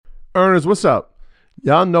Earners, what's up?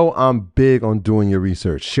 Y'all know I'm big on doing your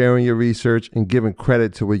research, sharing your research, and giving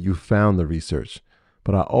credit to where you found the research.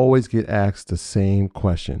 But I always get asked the same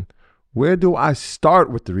question. Where do I start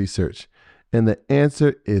with the research? And the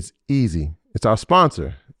answer is easy. It's our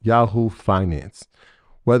sponsor, Yahoo Finance.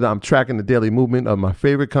 Whether I'm tracking the daily movement of my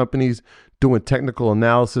favorite companies, doing technical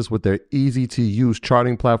analysis with their easy-to-use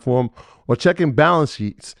charting platform, or checking balance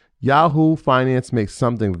sheets, Yahoo Finance makes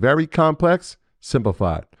something very complex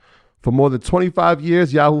simplified. For more than 25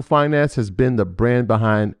 years, Yahoo Finance has been the brand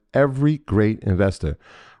behind every great investor.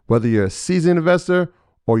 Whether you're a seasoned investor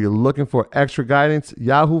or you're looking for extra guidance,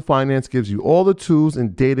 Yahoo Finance gives you all the tools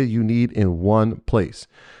and data you need in one place.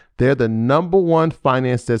 They're the #1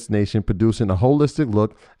 finance destination, producing a holistic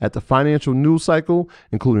look at the financial news cycle,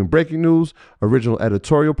 including breaking news, original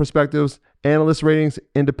editorial perspectives, analyst ratings,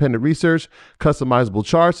 independent research, customizable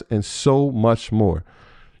charts, and so much more.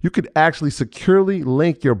 You could actually securely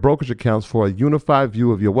link your brokerage accounts for a unified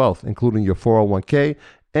view of your wealth, including your 401k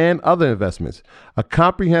and other investments. A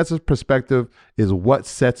comprehensive perspective is what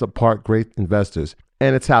sets apart great investors,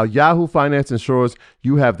 and it's how Yahoo Finance ensures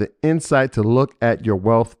you have the insight to look at your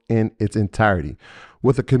wealth in its entirety.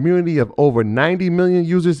 With a community of over 90 million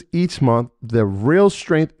users each month, the real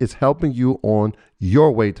strength is helping you on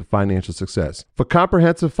your way to financial success. For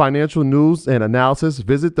comprehensive financial news and analysis,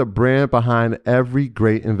 visit the brand behind every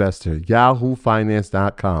great investor,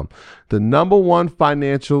 yahoofinance.com. The #1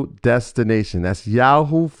 financial destination. That's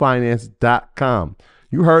yahoofinance.com.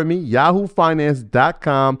 You heard me,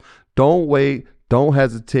 yahoofinance.com. Don't wait. Don't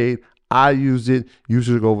hesitate. I use it. You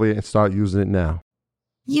should go over there and start using it now.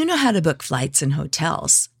 You know how to book flights and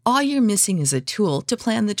hotels. All you're missing is a tool to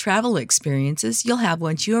plan the travel experiences you'll have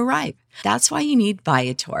once you arrive. That's why you need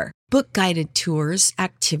Viator. Book guided tours,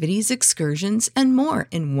 activities, excursions, and more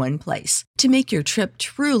in one place to make your trip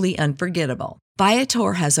truly unforgettable.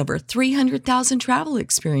 Viator has over 300,000 travel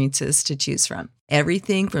experiences to choose from.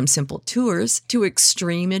 Everything from simple tours to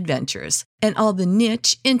extreme adventures and all the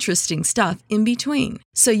niche, interesting stuff in between.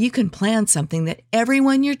 So you can plan something that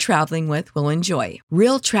everyone you're traveling with will enjoy.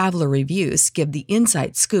 Real traveler reviews give the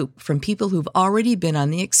inside scoop from people who've already been on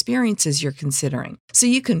the experiences you're considering. So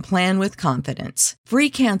you can plan with confidence. Free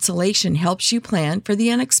cancellation helps you plan for the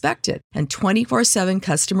unexpected. And 24/7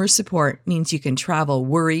 customer support means you can travel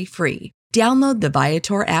worry-free. Download the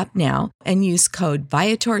Viator app now and use code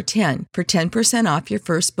Viator10 for 10% off your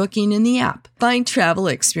first booking in the app. Find travel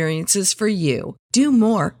experiences for you. Do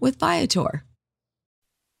more with Viator.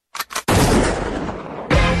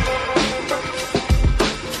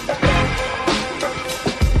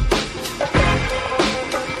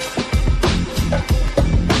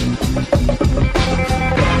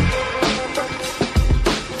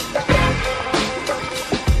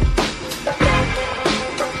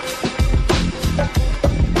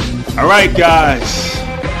 All right, guys,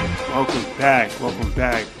 welcome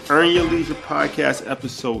back. Earn Your Leisure Podcast,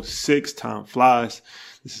 episode 6. Time flies.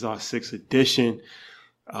 This is our 6th edition.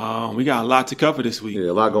 We got a lot to cover this week. Yeah,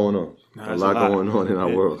 a lot going on. A lot going on in our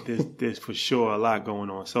world. There's for sure a lot going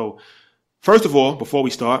on. So, first of all, before we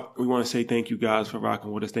start, we want to say thank you guys for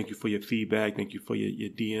rocking with us. Thank you for your feedback. Thank you for your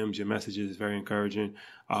DMs, your messages. Very encouraging.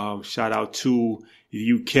 Shout out to the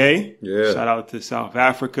UK. Yeah. Shout out to South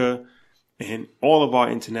Africa. And all of our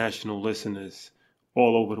international listeners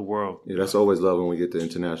all over the world. Yeah, that's always love when we get the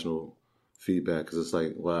international feedback, because it's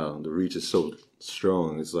like, wow, the reach is so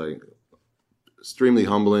strong. It's like extremely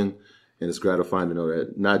humbling, and it's gratifying to know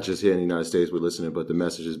that not just here in the United States we're listening, but the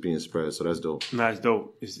message is being spread. So that's dope. That's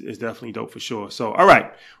dope. It's definitely dope for sure. So, all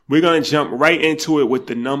right, we're going to jump right into it with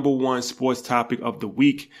the #1 sports topic of the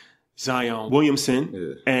week. Zion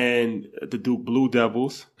Williamson and the Duke Blue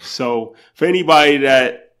Devils. So for anybody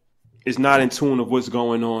that is not in tune of what's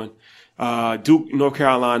going on, Duke, North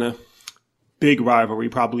Carolina, big rivalry,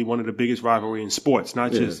 probably one of the biggest rivalry in sports,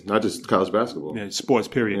 not just college basketball. Yeah, sports,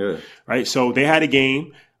 period. Yeah. Right? So they had a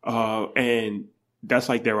game, and that's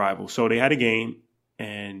like their rival. So they had a game,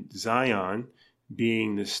 and Zion,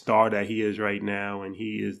 being the star that he is right now, and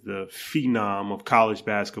he is the phenom of college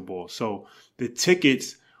basketball. So the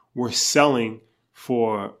tickets were selling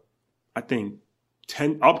for, I think,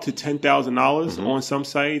 up to $10,000 on some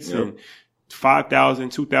sites, and $5,000,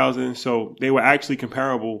 $2,000. So they were actually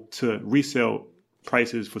comparable to resale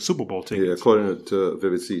prices for Super Bowl tickets. Yeah, according to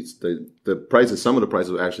Vivid Seats, the prices, some of the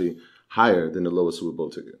prices were actually higher than the lowest Super Bowl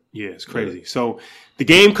ticket. Yeah, it's crazy. Yeah. So the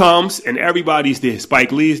game comes and everybody's there.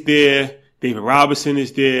 Spike Lee's there, David Robinson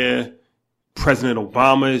is there, President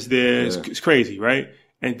Obama is there. Yeah. It's crazy, right?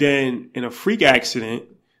 And then in a freak accident,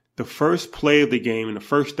 the first play of the game, in the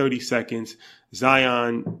first 30 seconds,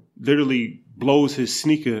 Zion literally blows his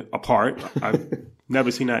sneaker apart. I've Never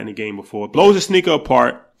seen that in a game before. Blows a sneaker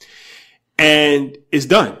apart, and it's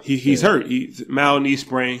done. He's hurt. He's mild knee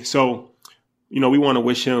sprain. So, we want to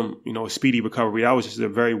wish him, a speedy recovery. That was just a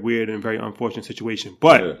very weird and very unfortunate situation.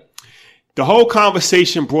 But the whole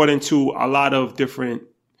conversation brought into a lot of different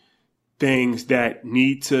things that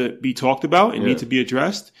need to be talked about and need to be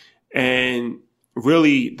addressed. And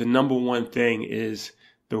really, the number one thing is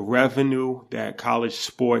the revenue that college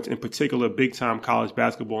sports, in particular big-time college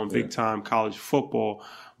basketball and big-time college football,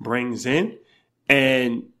 brings in.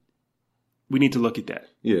 And we need to look at that.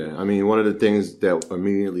 Yeah. I mean, one of the things that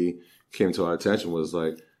immediately came to our attention was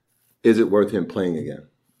like, is it worth him playing again?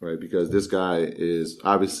 Right? Because this guy is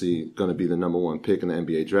obviously going to be the number one pick in the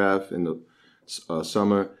NBA draft in the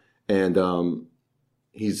summer. And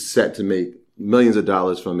he's set to make millions of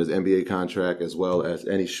dollars from his NBA contract, as well as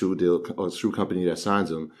any shoe deal or shoe company that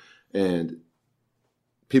signs him. And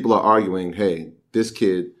people are arguing, hey, this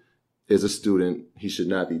kid is a student. He should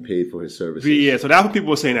not be paid for his services. Yeah, so that's what people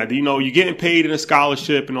were saying that, you're getting paid in a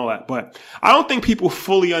scholarship and all that. But I don't think people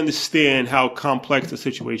fully understand how complex the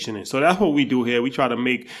situation is. So that's what we do here. We try to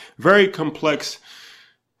make very complex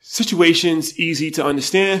situations easy to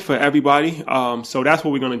understand for everybody. So that's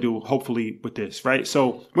what we're going to do, hopefully, with this, right? So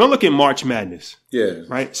we're going to look at March Madness. Yeah.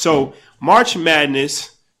 Right? So March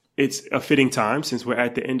Madness, it's a fitting time since we're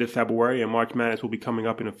at the end of February, and March Madness will be coming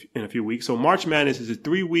up in a few weeks. So March Madness is a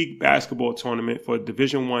 3-week basketball tournament for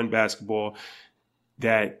Division I basketball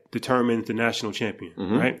that determines the national champion,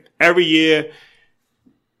 right? Every year,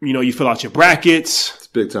 you fill out your brackets. It's a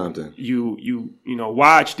big time thing. You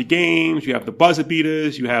watch the games. You have the buzzer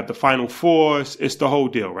beaters. You have the Final Fours. It's the whole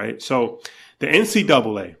deal, right? So the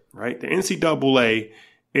NCAA, right? The NCAA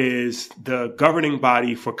is the governing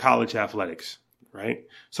body for college athletics, right?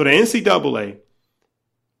 So the NCAA,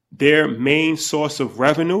 their main source of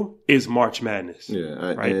revenue is March Madness.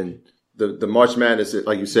 Yeah, right? And the March Madness,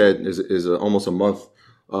 like you said, is almost a month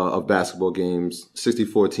of basketball games.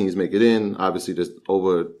 64 teams make it in. Obviously, there's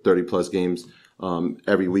over 30 plus games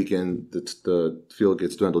every weekend. The field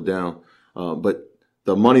gets dwindled down, but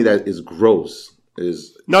the money that is gross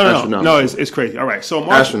is no, it's crazy. All right, so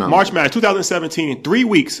March Madness, 2017, in 3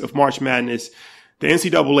 weeks of March Madness, the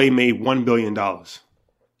NCAA made $1 billion.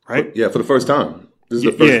 Right? Yeah, for the first time. This is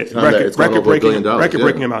the first time that it's gone over $1 billion.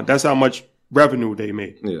 Record-breaking amount. That's how much revenue they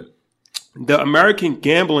made. Yeah. The American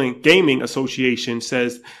Gaming Association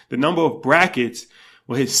says the number of brackets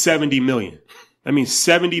will hit 70 million. That means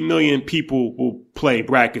 70 million people will play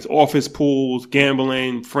brackets, office pools,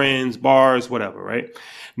 gambling, friends, bars, whatever, right?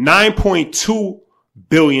 $9.2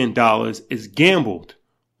 billion is gambled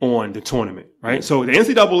on the tournament, right? So the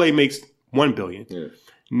NCAA makes $1 billion. Yeah.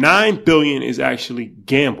 $9 billion is actually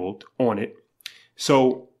gambled on it.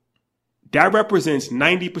 So that represents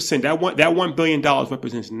 90%. That $1 billion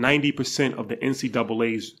represents 90% of the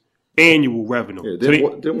NCAA's annual revenue. Yeah,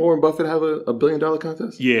 didn't Warren Buffett have a $1 billion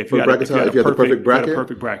contest? Yeah, if you had the perfect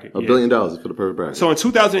bracket. $1 billion is for the perfect bracket. So in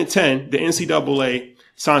 2010, the NCAA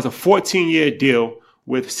signs a 14-year deal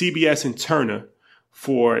with CBS and Turner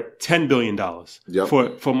for $10 billion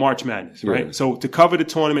for March Madness, right? Yeah. So to cover the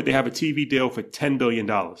tournament, they have a TV deal for $10 billion.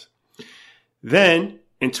 Then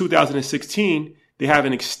in 2016, they have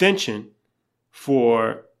an extension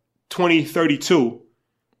for 2032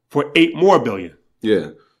 for $8 more billion.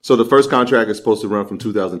 Yeah. So the first contract is supposed to run from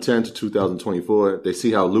 2010 to 2024. They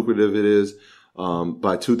see how lucrative it is.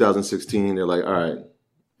 By 2016, they're like, all right,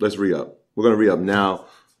 let's re-up. We're going to re-up now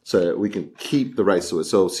so that we can keep the rights to it.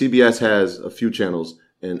 So CBS has a few channels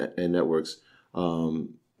and networks.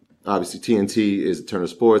 Obviously, TNT is Turner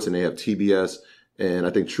Sports, and they have TBS and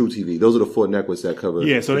I think True TV. Those are the 4 networks that cover.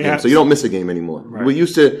 Yeah, so so you don't miss a game anymore. Right. We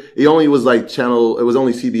used to. It only was like channel. It was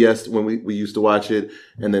only CBS when we used to watch it,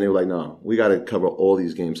 and then they were like, no, we got to cover all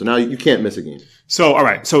these games. So now you can't miss a game. So all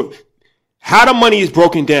right, so how the money is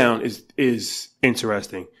broken down is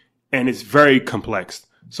interesting, and it's very complex.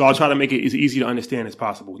 So I'll try to make it as easy to understand as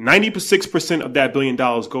possible. 96% of that $1 billion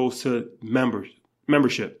goes to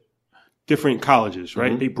membership, different colleges,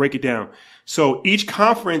 right? Mm-hmm. They break it down. So each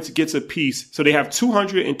conference gets a piece. So they have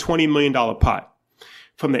 $220 million pot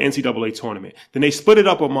from the NCAA tournament. Then they split it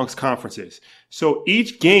up amongst conferences. So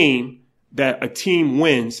each game that a team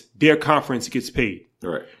wins, their conference gets paid.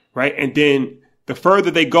 Right. Right. And then the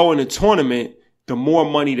further they go in the tournament, the more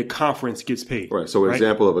money the conference gets paid. Right. So an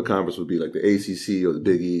example of a conference would be like the ACC or the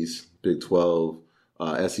Big East, Big 12,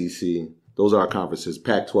 SEC. Those are our conferences.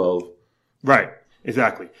 Pac-12. Right.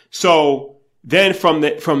 Exactly. So then from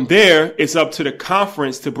there, it's up to the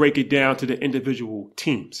conference to break it down to the individual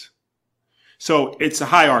teams. So it's a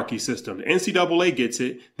hierarchy system. The NCAA gets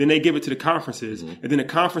it, then they give it to the conferences, and then the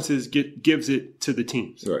conferences gives it to the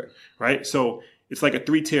teams. Right. Right. So It's like a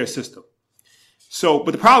 3-tier system. So,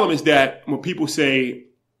 but the problem is that when people say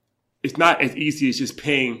it's not as easy as just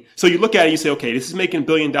paying. So you look at it, you say, okay, this is making $1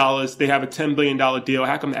 billion. They have a $10 billion deal.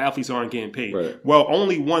 How come the athletes aren't getting paid? Right. Well,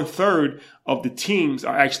 only 1/3 of the teams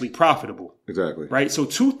are actually profitable. Exactly. Right. So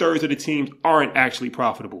 2/3 of the teams aren't actually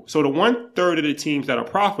profitable. So the 1/3 of the teams that are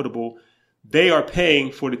profitable, they are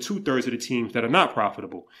paying for the 2/3 of the teams that are not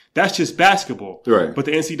profitable. That's just basketball. Right. But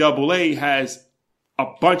the NCAA has a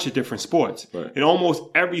bunch of different sports. Right. And almost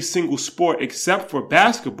every single sport except for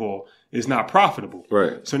basketball is not profitable.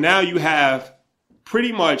 Right. So now you have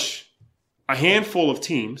pretty much a handful of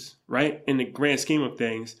teams, right, in the grand scheme of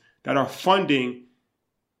things, that are funding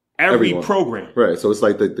everyone. Program. Right. So it's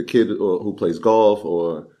like the kid who plays golf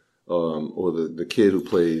or the kid who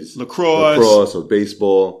plays lacrosse or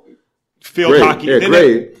baseball. Field hockey. Yeah,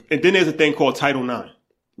 great. And then there's a thing called Title IX.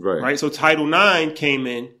 Right. So Title IX came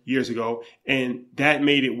in years ago, and that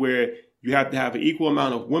made it where you have to have an equal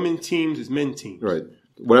amount of women teams as men teams. Right.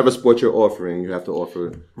 Whatever sport you're offering, you have to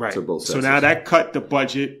offer to both sexes. So now that cut the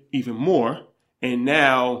budget even more, and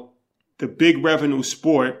now the big revenue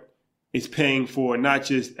sport is paying for not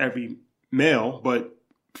just every male, but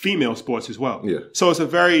female sports as well. Yeah. So it's a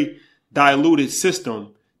very diluted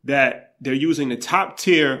system that they're using the top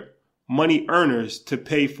tier money earners to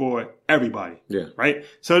pay for everybody. Yeah. Right?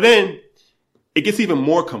 So then it gets even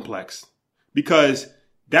more complex because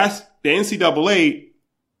that's the NCAA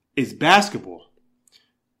is basketball.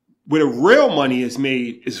 Where the real money is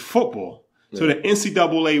made is football. So the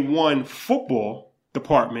NCAA 1 football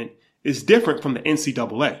department is different from the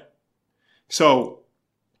NCAA. So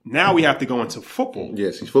now we have to go into football.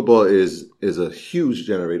 Yes, football is a huge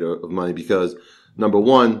generator of money because, number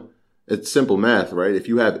one, it's simple math, right? If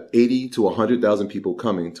you have 80 to 100,000 people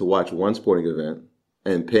coming to watch one sporting event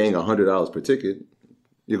and paying $100 per ticket,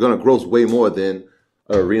 you're going to gross way more than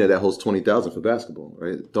an arena that hosts 20,000 for basketball,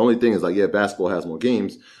 right? The only thing is basketball has more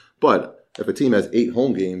games. But if a team has 8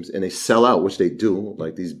 home games and they sell out, which they do,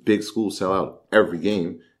 like these big schools sell out every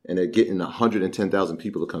game, and they're getting 110,000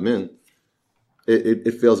 people to come in,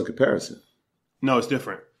 it fails in comparison. No, it's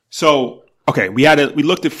different. So, okay, we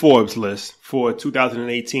looked at Forbes' list for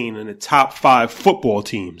 2018 and the top 5 football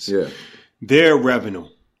teams. Yeah. Their revenue,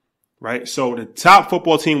 right? So the top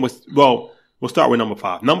football team was, well, we'll start with number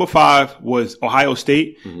 5. Number 5 was Ohio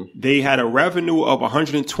State. Mm-hmm. They had a revenue of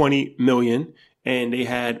 $120 million. And they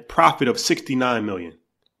had profit of $69 million.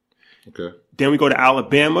 Okay. Then we go to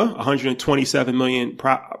Alabama, $127 million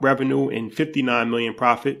revenue and $59 million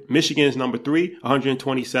profit. Michigan is number 3,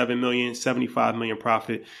 $127 million, $75 million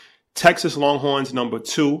profit. Texas Longhorns, number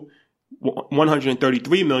 2,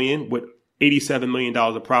 $133 million with $87 million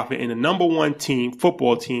of profit. And the number 1 team,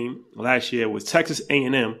 football team, last year was Texas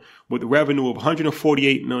A&M with a revenue of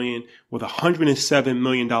 $148 million with $107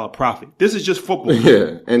 million profit. This is just football.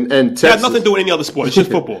 Yeah, and Texas, it has nothing to do with any other sport. It's just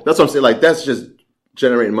football. That's what I'm saying. Like, that's just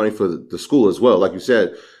generating money for the school as well, like you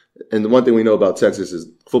said. And the one thing we know about Texas is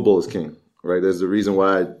football is king, right? There's a reason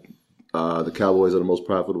why the Cowboys are the most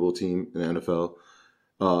profitable team in the NFL.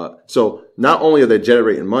 So not only are they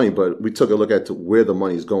generating money, but we took a look at where the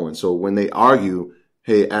money is going. So when they argue,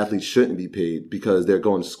 hey, athletes shouldn't be paid because they're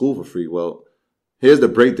going to school for free, well, here's the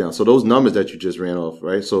breakdown. So those numbers that you just ran off,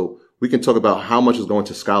 right? So we can talk about how much is going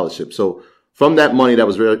to scholarships. So from that money that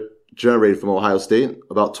was generated from Ohio State,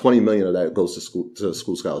 about $20 million of that goes to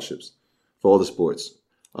school scholarships for all the sports.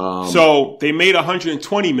 So they made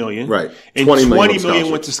 $120 million, right? And $20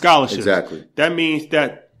 million went to scholarships. Exactly. That means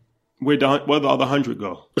that where the other 100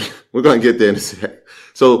 go? We're going to get there in a sec.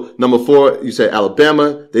 So number 4, you say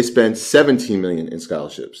Alabama, they spend $17 million in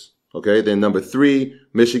scholarships. Okay. Then number 3,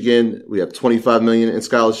 Michigan, we have $25 million in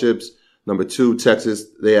scholarships. Number 2, Texas,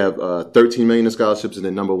 they have $13 million in scholarships. And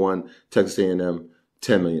then number 1, Texas A&M,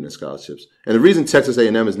 $10 million in scholarships. And the reason Texas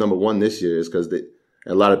A&M is number 1 this year is because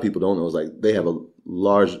a lot of people don't know, is like they have a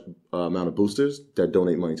large amount of boosters that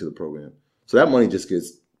donate money to the program. So that money just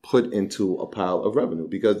gets put into a pile of revenue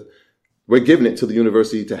because we're giving it to the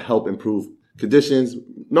university to help improve conditions.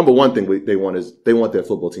 Number 1 thing they want is they want their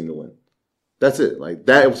football team to win. That's it. Like,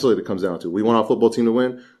 that's what it comes down to. We want our football team to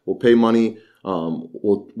win. We'll pay money.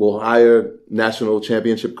 We'll hire national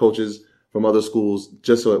championship coaches from other schools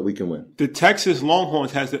just so that we can win. The Texas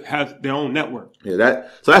Longhorns has their own network. Yeah,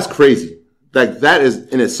 so that's crazy. Like, that is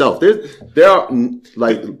in itself. There are,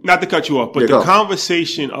 like, not to cut you off, but the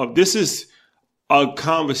conversation of this is a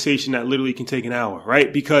conversation that literally can take an hour,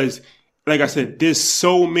 right? Because, like I said, there's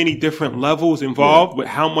so many different levels involved with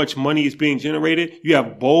how much money is being generated. You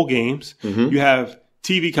have bowl games. Mm-hmm. You have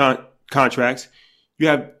TV contracts. You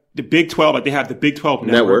have the Big 12, like they have the Big 12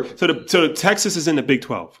 network. So the Texas is in the Big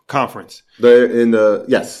 12 conference. They're in the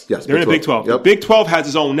yes. They're in the Big 12. Yep. The Big 12 has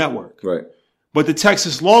its own network. Right. But the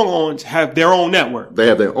Texas Longhorns have their own network. They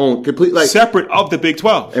have their own complete separate of the Big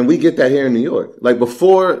 12. And we get that here in New York. Like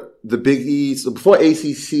before the Big East, before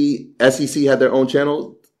ACC, SEC had their own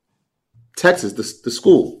channel, Texas, the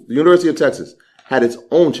school, the University of Texas, had its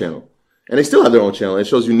own channel. And they still have their own channel. It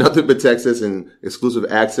shows you nothing but Texas and exclusive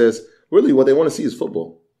access. Really, what they want to see is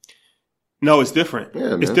football. No, it's different.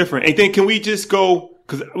 Yeah, man. It's different. And then can we just go,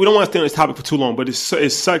 because we don't want to stay on this topic for too long, but it's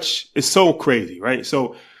so crazy, right?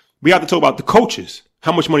 So we have to talk about the coaches,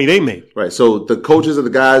 how much money they make. Right. So the coaches are the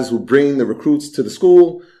guys who bring the recruits to the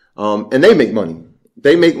school, and they make money.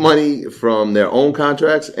 They make money from their own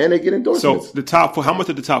contracts, and they get endorsements. So how much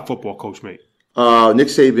did the top football coach make? Nick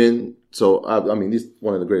Saban. So I mean, he's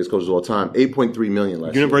one of the greatest coaches of all time. $8.3 million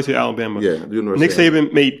last University year. of Alabama. Yeah, the University. Nick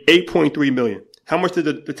Saban made $8.3 million. How much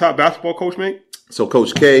did the top basketball coach make? So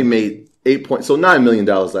Coach K made $9 million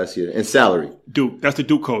last year in salary. Duke, that's the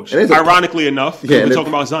Duke coach. Ironically enough, we're talking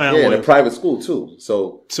about Zion. Yeah, in a private school too.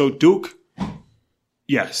 So Duke,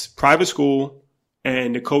 yes, private school,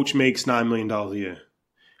 and the coach makes $9 million a year.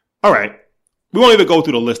 All right, we won't even go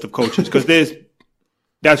through the list of coaches because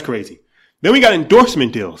that's crazy. Then we got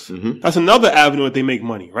endorsement deals. Mm-hmm. That's another avenue that they make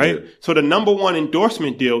money, right? Yeah. So the number one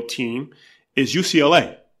endorsement deal team is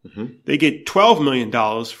UCLA. Mm-hmm. They get $12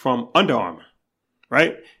 million from Under Armour,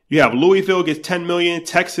 right? You have Louisville gets $10 million.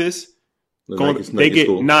 Texas, they get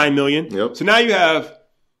 $9 million. Yep. So now you have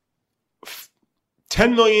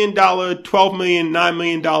 $10 million, $12 million, $9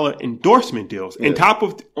 million endorsement deals on top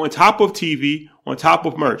of TV, on top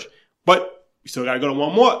of merch. But you still got to go to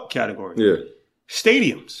one more category. Yeah.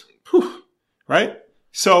 Stadiums. Whew. Right?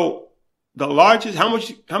 So the largest, how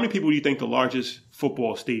many people do you think the largest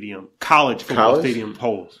college football stadium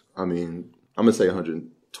holds? I mean, I'm going to say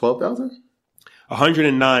 112,000?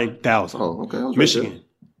 109,000. Oh, okay. Michigan,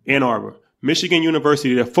 Ann Arbor. Michigan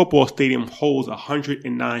University, their football stadium holds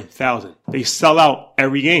 109,000. They sell out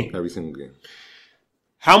every game. Every single game.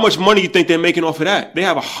 How much money do you think they're making off of that? They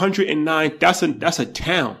have 109. That's a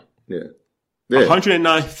town. Yeah.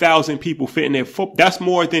 109,000 people fit in their football. That's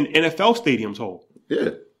more than NFL stadiums hold.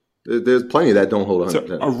 Yeah. There's plenty that don't hold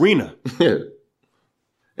 100,000. It's an arena. Yeah.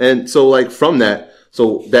 And so like from that,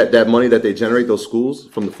 so that money that they generate, those schools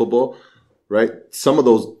from the football, right? Some of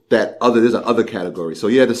those, there's an other category. So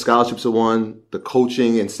yeah, the scholarships are one, the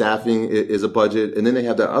coaching and staffing is a budget, and then they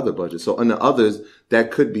have their other budget. So on the others, that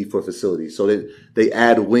could be for facilities. So they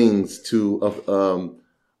add wings to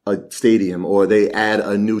a stadium, or they add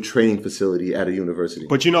a new training facility at a university.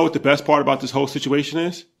 But you know what the best part about this whole situation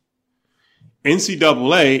is?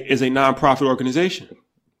 NCAA is a nonprofit organization.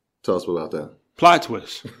 Tell us about that. Plot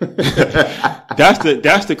twist.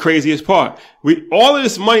 That's the craziest part. All of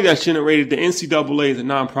this money that's generated, the NCAA is a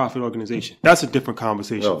nonprofit organization. That's a different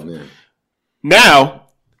conversation. Oh man. Now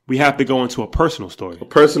we have to go into a personal story.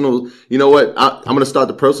 You know what? I'm going to start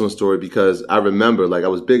the personal story because I remember, like, I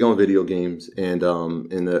was big on video games, and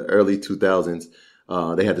in the early 2000s,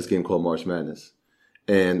 they had this game called March Madness,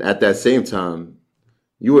 and at that same time,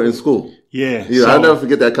 you were in school. Yeah. I'll never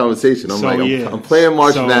forget that conversation. I'm playing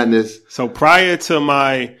March Madness. So prior to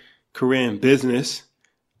my career in business,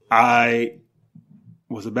 I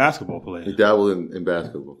was a basketball player. You dabbled in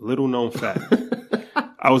basketball. Little known fact.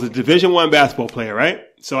 I was a Division I basketball player, right?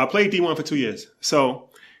 So I played D1 for 2 years.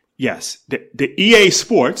 So yes, the EA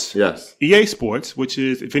Sports. Yes. EA Sports, which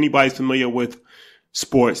is, if anybody's familiar with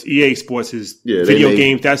sports, EA Sports is video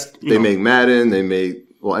games. They make Madden. They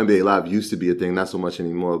make, NBA Live used to be a thing, not so much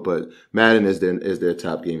anymore, but Madden is their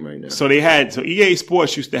top game right now. So EA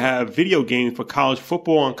Sports used to have video games for college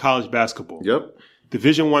football and college basketball. Yep.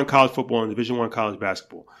 Division I college football and Division I college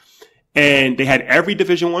basketball. And they had every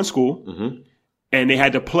Division I school. Mm-hmm. And they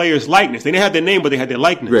had the player's likeness. They didn't have their name, but they had their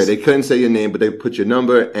likeness. Right. They couldn't say your name, but they put your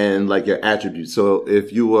number and like your attributes. So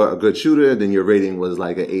if you were a good shooter, then your rating was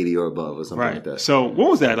like an 80 or above or something like that. So what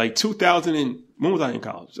was that? Like 2000 and when was I in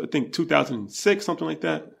college? I think 2006, something like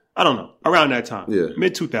that. I don't know. Around that time. Yeah.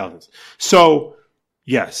 Mid 2000s. So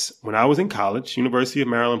yes, when I was in college, University of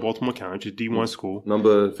Maryland, Baltimore County, which is D1 school.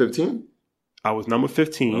 Number 15? I was number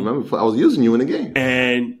 15. I remember I was using you in the game.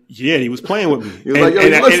 And yeah, he was playing with me. He was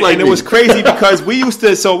and it was crazy because we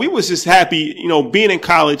was just happy, being in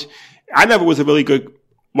college. I never really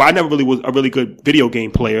was a really good video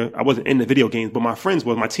game player. I wasn't in the video games, but my friends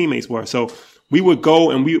were, my teammates were. So we would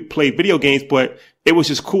go and we would play video games, but it was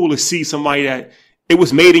just cool to see somebody that it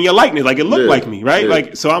was made in your likeness. Like it looked like me, right?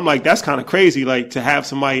 Yeah. So I'm like, that's kind of crazy. Like to have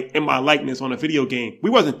somebody in my likeness on a video game.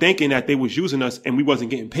 We wasn't thinking that they was using us and we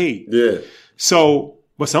wasn't getting paid. Yeah. So,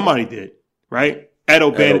 but somebody did, right? Ed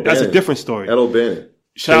O'Bannon. That's a different story. Ed O'Bannon.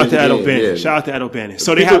 Shout out to Ed O'Bannon. Yeah. Shout out to Ed O'Bannon.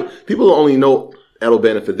 So people only know Ed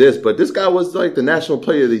O'Bannon for this, but this guy was like the national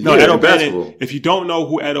player of the year in basketball. If you don't know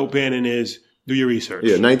who Ed O'Bannon is, do your research.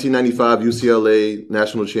 Yeah, 1995 UCLA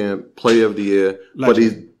national champ, player of the year. Legend. But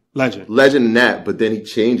he's legend in that, but then he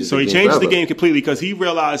changes the game. So he changes the game completely because he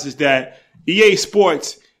realizes that EA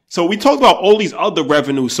Sports. So we talked about all these other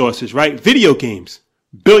revenue sources, right? Video games,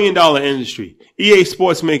 $1 billion industry. EA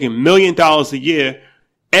Sports making $1 million a year,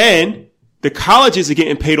 and the colleges are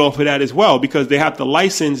getting paid off of that as well because they have to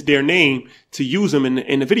license their name to use them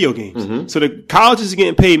in the video games. Mm-hmm. So the colleges are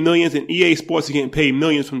getting paid millions and EA Sports are getting paid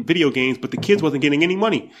millions from video games, but the kids wasn't getting any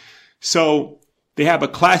money. So they have a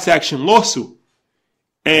class action lawsuit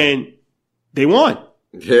and they won.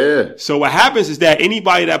 Yeah. So what happens is that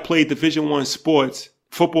anybody that played Division I sports,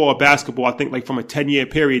 football or basketball, I think like from a 10-year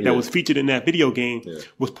period that was featured in that video game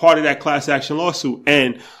was part of that class action lawsuit.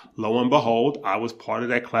 And lo and behold, I was part of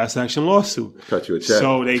that class action lawsuit. Cut you a check.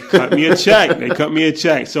 So they cut me a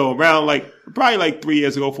check. So around probably 4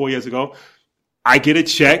 years ago, I get a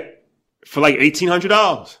check for like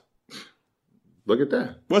 $1,800. Look at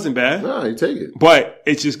that. Wasn't bad. No, you take it. But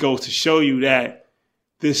it just goes to show you that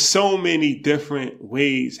there's so many different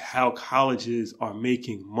ways how colleges are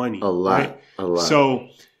making money. A lot. Right? A lot. So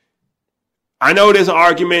I know there's an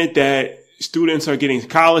argument that students are getting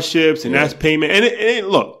scholarships and that's payment. And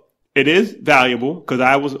look, it is valuable because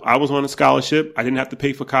I was on a scholarship. I didn't have to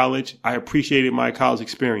pay for college. I appreciated my college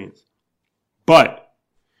experience. But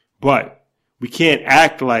we can't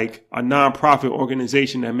act like a nonprofit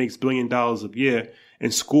organization that makes $1 billion a year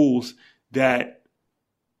in schools that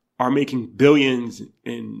are making billions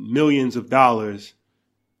and millions of dollars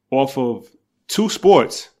off of two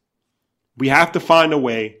sports. We have to find a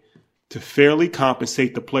way to fairly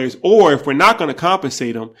compensate the players. Or if we're not going to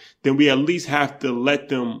compensate them, then we at least have to let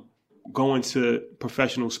them go into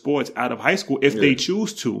professional sports out of high school if they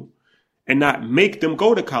choose to and not make them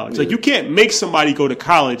go to college. Like you can't make somebody go to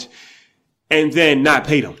college and then not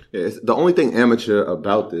pay them. Yeah, the only thing amateur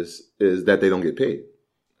about this is that they don't get paid.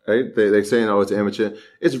 Right? They're saying, oh, it's amateur.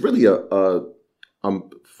 It's really a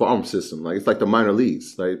farm system. Like it's like the minor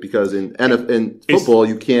leagues, right? Because in football,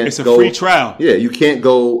 you can't. It's a free trial. Yeah, you can't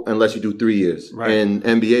go unless you do 3 years. Right. In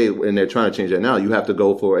NBA, and they're trying to change that now, you have to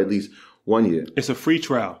go for at least 1 year. It's a free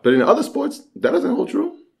trial. But in other sports, that doesn't hold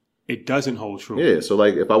true. It doesn't hold true. Yeah, so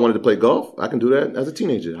like if I wanted to play golf, I can do that as a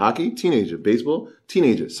teenager. Hockey, teenager. Baseball,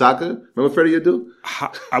 teenager. Soccer, remember Freddie Adu?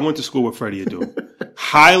 I went to school with Freddie Adu.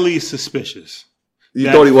 Highly suspicious. You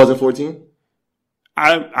thought he wasn't 14?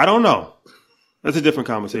 I don't know. That's a different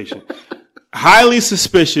conversation. Highly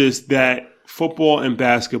suspicious that football and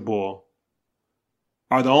basketball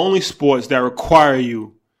are the only sports that require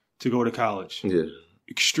you to go to college. Yeah.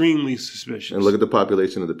 Extremely suspicious. And look at the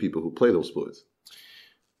population of the people who play those sports.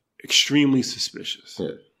 Extremely suspicious.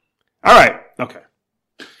 Yeah. All right. Okay.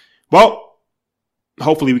 Well,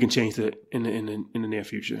 hopefully we can change that in the near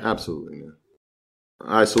future. Absolutely, man.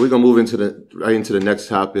 All right, so we're gonna move into the next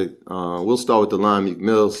topic. We'll start with the line Meek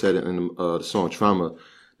Mill said it in the song "Trauma."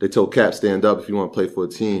 They told Cap, "Stand up if you want to play for a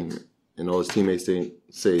team," and all his teammates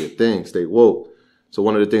say a thing, stay woke. So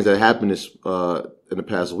one of the things that happened in the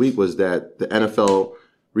past week was that the NFL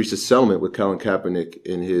reached a settlement with Colin Kaepernick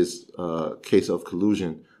in his case of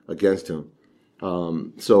collusion against him.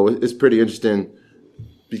 So it's pretty interesting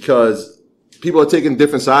because people are taking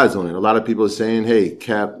different sides on it. A lot of people are saying, hey,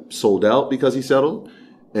 Cap sold out because he settled.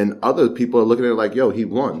 And other people are looking at it like, yo, he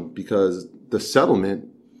won because the settlement,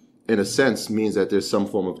 in a sense, means that there's some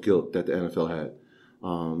form of guilt that the NFL had.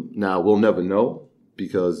 Now, we'll never know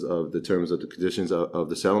because of the terms of the conditions of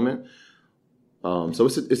the settlement. So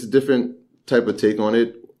it's a different type of take on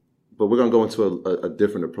it. But we're going to go into a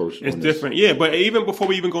different approach. It's different. Yeah, but even before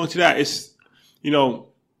we even go into that, it's,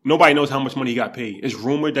 nobody knows how much money he got paid. It's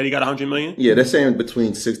rumored that he got $100 million. Yeah, they're saying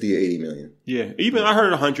between 60 to 80 million. Yeah, even I heard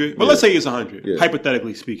 100, but let's say it's 100,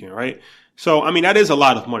 hypothetically speaking, right? So, I mean, that is a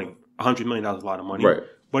lot of money. $100 million is a lot of money. Right.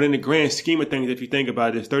 But in the grand scheme of things, if you think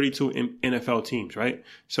about it, there's 32 NFL teams, right?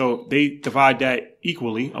 So they divide that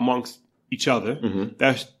equally amongst each other. Mm-hmm.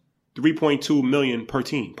 That's $3.2 million per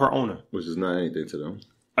team, per owner. Which is not anything to them.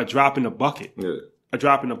 A drop in the bucket. Yeah. A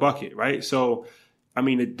drop in the bucket, right? So, I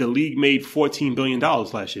mean, the league made $14 billion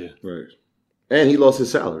last year. Right. And he lost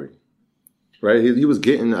his salary. Right? He was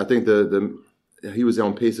getting, I think he was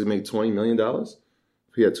on pace to make $20 million.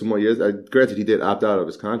 He had 2 more years. Granted, he did opt out of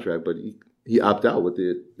his contract, but he opted out with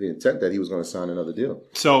the intent that he was going to sign another deal.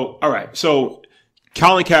 So, all right. So,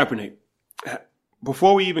 Colin Kaepernick,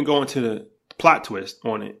 before we even go into the plot twist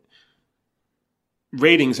on it,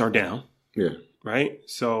 ratings are down. Yeah. Right?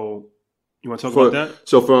 So, You want to talk about that?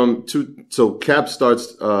 So Cap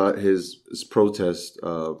starts his protest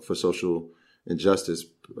for social injustice,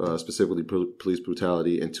 specifically police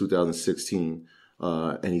brutality, in 2016,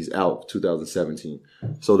 and he's out 2017.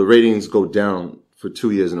 So the ratings go down for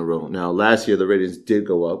 2 years in a row. Now, last year the ratings did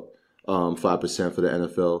go up 5% for the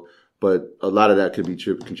NFL, but a lot of that could be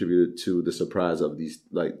contributed to the surprise of these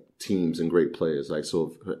like teams and great players. Like,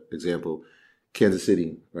 so for example, Kansas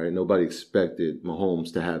City, right? Nobody expected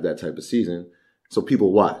Mahomes to have that type of season. So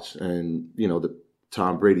people watch, and the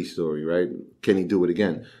Tom Brady story, right? Can he do it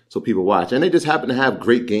again? So people watch, and they just happen to have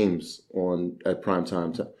great games at prime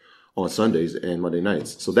time on Sundays and Monday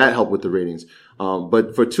nights. So that helped with the ratings.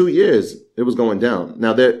 But for 2 years, it was going down.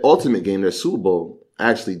 Now their ultimate game, their Super Bowl,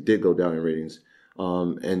 actually did go down in ratings.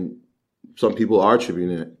 And some people are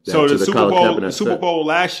attributing it to the Colin Kaepernick. The Super Bowl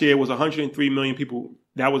last year was 103 million people.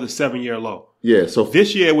 That was a 7-year low. Yeah. So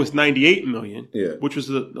this year was 98 million, yeah, which was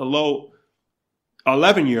a low,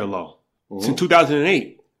 11-year low since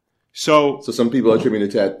 2008. So some people are attributing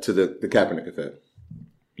that to the Kaepernick effect.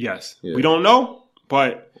 Yes. Yeah. We don't know,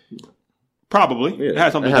 but probably it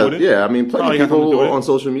has something to do with it. Yeah, I mean, plenty of people on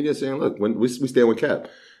social media saying, look, when we stand with Cap.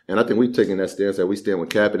 And I think we've taken that stance that we stand with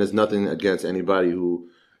Cap, and it's nothing against anybody who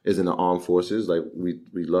is in the armed forces. Like, we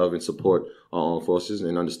love and support our armed forces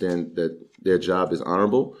and understand that their job is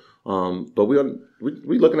honorable. But we're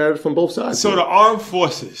looking at it from both sides. So the armed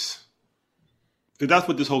forces, because that's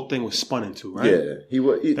what this whole thing was spun into, right? Yeah, he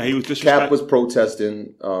was Cap was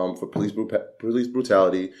protesting for police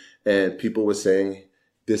brutality, and people were saying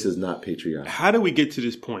this is not patriotic. How do we get to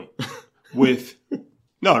this point with?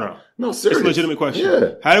 No, serious. It's a legitimate question.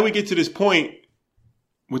 Yeah. How do we get to this point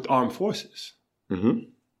with armed forces? Mm-hmm.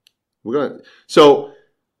 So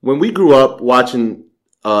when we grew up watching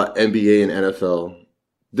NBA and NFL,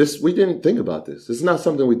 we didn't think about this. This is not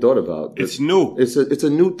something we thought about. It's new. It's a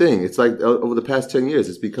new thing. It's like over the past 10 years,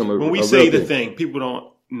 it's become when we say the thing, people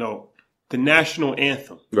don't know the national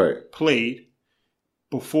anthem played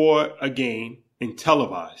before a game and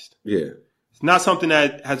televised. Yeah. It's not something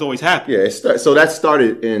that has always happened. Yeah. So that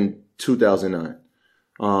started in 2009.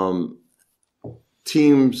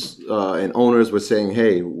 Teams and owners were saying,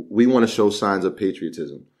 hey, we want to show signs of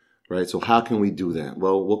patriotism, right? So how can we do that?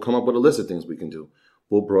 Well, we'll come up with a list of things we can do.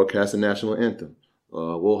 We'll broadcast the national anthem.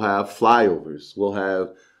 We'll have flyovers. We'll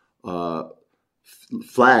have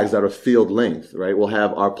flags that are field length, right? We'll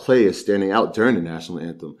have our players standing out during the national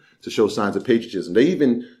anthem to show signs of patriotism. They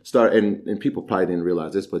even and people probably didn't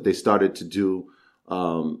realize this, but they started to do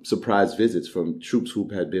surprise visits from troops who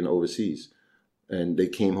had been overseas. And they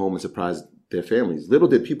came home and surprised their families. Little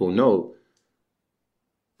did people know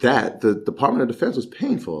that the Department of Defense was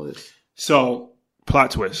paying for all this. So,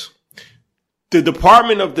 plot twist. The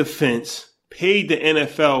Department of Defense paid the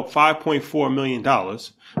NFL $5.4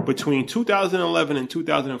 million between 2011 and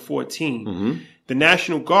 2014. Mm-hmm. The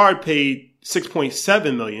National Guard paid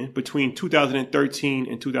 $6.7 million between 2013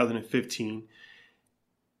 and 2015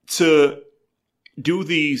 to do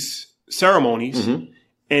these ceremonies, and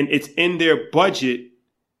it's in their budget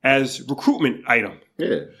as recruitment item.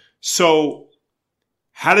 Yeah. So,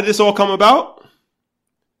 how did this all come about?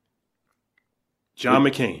 John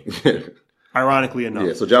McCain. Ironically enough.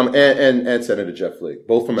 Yeah, so John and Senator Jeff Flake,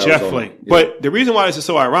 both from Arizona. Jeff Flake. Yeah. But the reason why this is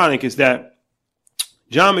so ironic is that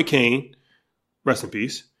John McCain, rest in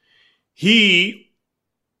peace,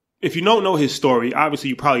 if you don't know his story, obviously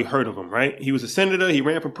you probably heard of him, right? He was a senator, he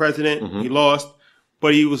ran for president, he lost,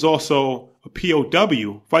 but he was also a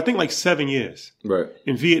POW for I think like 7 years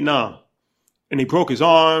in Vietnam. And they broke his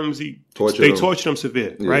arms, they tortured him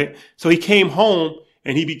severe, right? So he came home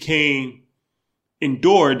and he became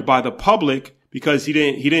endured by the public because he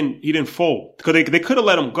didn't fold. Because they could have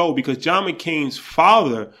let him go because John McCain's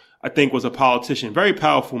father, I think, was a politician, very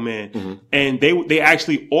powerful man. And they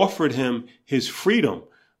actually offered him his freedom,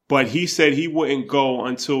 but he said he wouldn't go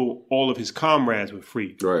until all of his comrades were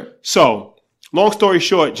freed. Right. So, long story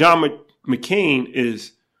short, John McCain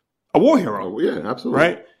is a war hero. Oh, yeah, absolutely.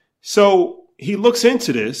 Right? So he looks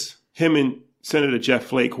into this, him and Senator Jeff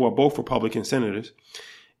Flake, who are both Republican senators,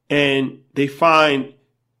 and they find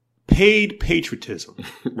paid patriotism.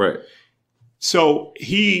 Right. So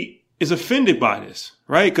he is offended by this,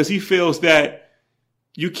 right? Because he feels that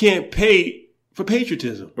you can't pay for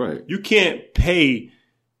patriotism. Right. You can't pay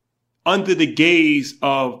under the gaze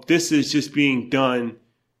of this is just being done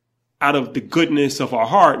out of the goodness of our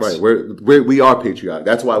hearts. Right. We are patriotic.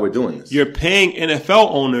 That's why we're doing this. You're paying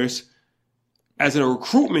NFL owners as a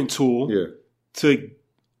recruitment tool to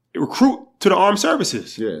recruit to the armed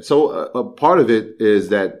services. Yeah. So a part of it is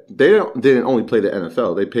that they didn't only play the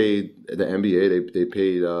NFL. They paid the NBA. They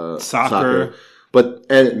paid soccer.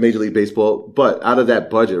 and Major League Baseball. But out of that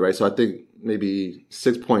budget, right? So I think maybe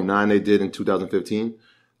 6.9 they did in 2015.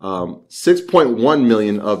 6.1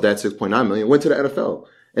 million of that 6.9 million went to the NFL.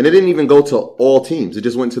 And it didn't even go to all teams. It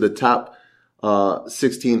just went to the top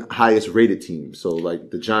 16 highest rated teams. So like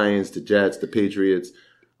the Giants, the Jets, the Patriots,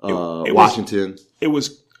 Washington.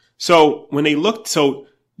 So when they looked, so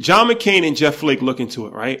John McCain and Jeff Flake look into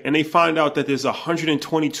it, right? And they find out that there's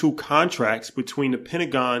 122 contracts between the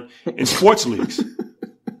Pentagon and sports leagues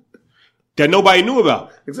that nobody knew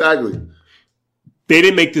about. Exactly. They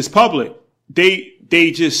didn't make this public. They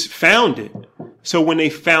just found it. So when they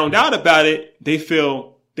found out about it, they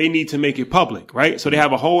feel they need to make it public, right? So they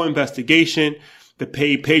have a whole investigation. The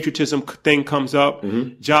paid patriotism thing comes up.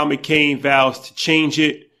 Mm-hmm. John McCain vows to change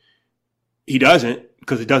it. He doesn't,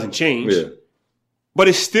 because it doesn't change. Yeah. But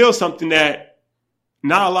it's still something that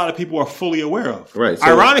not a lot of people are fully aware of. Right. So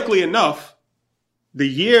ironically enough, the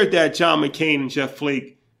year that John McCain and Jeff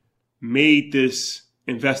Flake made this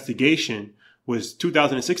investigation was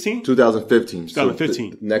 2016? 2015.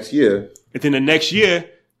 2015. So next year. And then the next year,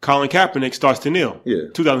 Colin Kaepernick starts to kneel. Yeah.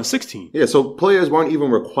 2016. Yeah, so players weren't even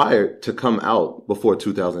required to come out before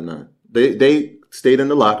 2009. They stayed in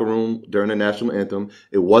the locker room during the national anthem.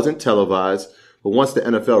 It wasn't televised. But once the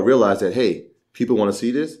NFL realized that, hey, people want to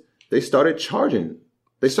see this, they started charging.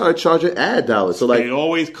 They started charging ad dollars. So like it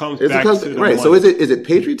always comes back to the right. money. So is it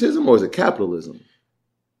patriotism or is it capitalism?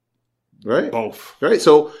 Right? Both. Right?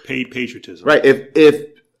 So paid patriotism. Right.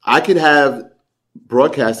 If I could have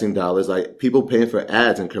broadcasting dollars, like people paying for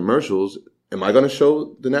ads and commercials, am I going to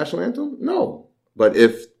show the national anthem? No. But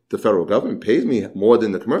if the federal government pays me more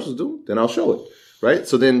than the commercials do, then I'll show it. Right?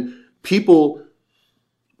 So then people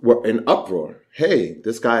were in uproar. Hey,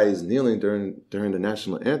 this guy is kneeling during the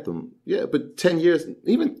national anthem. Yeah, but 10 years,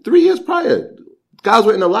 even 3 years prior, guys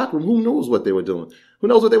were in the locker room. Who knows what they were doing? Who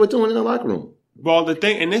knows what they were doing in the locker room? Well, the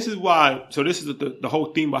thing, and this is why, so this is the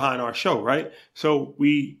whole theme behind our show, right? So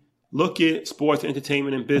we look at sports,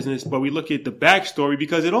 entertainment, and business, but we look at the backstory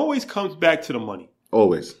because it always comes back to the money.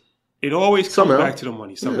 Always. It always comes back to the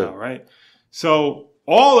money somehow, right? So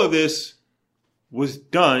all of this was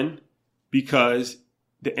done because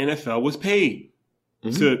the NFL was paid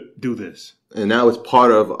to do this. And now it's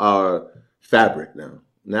part of our fabric now.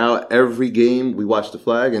 Now every game we watch the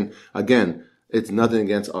flag. And again, it's nothing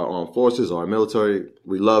against our armed forces or our military.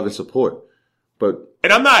 We love and support.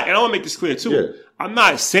 And I want to make this clear too. Yeah. I'm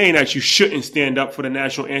not saying that you shouldn't stand up for the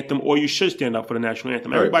national anthem or you should stand up for the national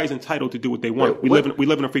anthem. Right. Everybody's entitled to do what they want. Right. We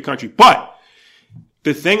live in a free country. But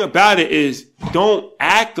the thing about it is, don't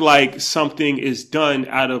act like something is done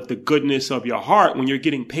out of the goodness of your heart when you're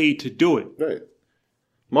getting paid to do it. Right.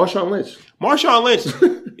 Marshawn Lynch,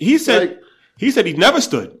 he said he never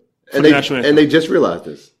stood for the national anthem. And they just realized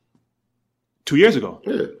this 2 years ago.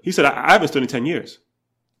 Yeah. He said, I haven't stood in 10 years.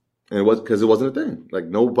 And it was because it wasn't a thing. Like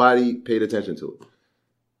nobody paid attention to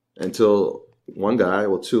it until one guy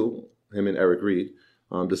or two, him and Eric Reed,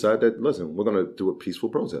 decided that, listen, we're going to do a peaceful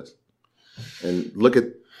protest. And look at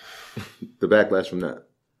the backlash from that.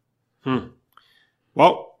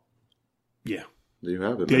 Well, yeah. There you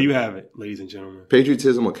have it. There man. you have it, ladies and gentlemen.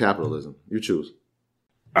 Patriotism or capitalism? You choose.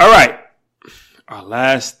 All right. Our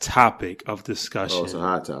last topic of discussion. Oh, it's a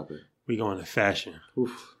hot topic. We're going to fashion.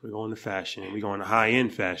 Oof. We're going to fashion. We're going to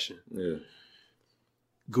high-end fashion. Yeah.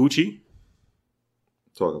 Gucci.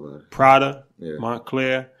 Talk about it. Prada. Yeah.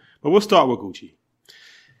 Montclair. But we'll start with Gucci.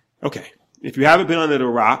 Okay. If you haven't been under the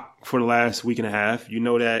rock for the last week and a half, you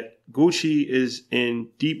know that Gucci is in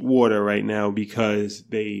deep water right now because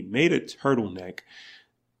they made a turtleneck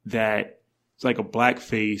that it's like a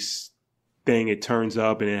blackface thing. It turns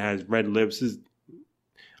up and it has red lips.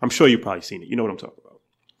 I'm sure you've probably seen it. You know what I'm talking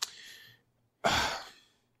about.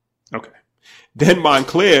 Okay. Then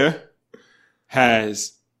Montclair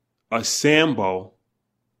has a Sambo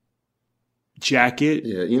jacket.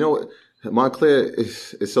 Yeah, you know what? Montclair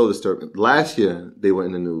is so disturbing. Last year, they were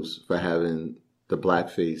in the news for having the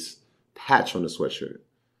blackface patch on the sweatshirt.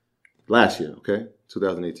 Last year, okay?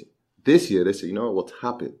 2018. This year, they said, you know what? We'll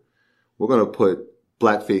top it. We're going to put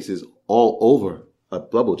black faces all over a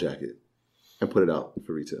bubble jacket and put it out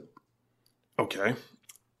for retail. Okay.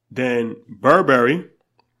 Then Burberry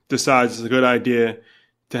decides it's a good idea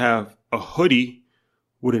to have a hoodie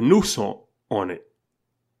with a noose on it.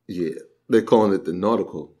 Yeah. They're calling it the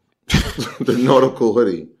nautical. The nautical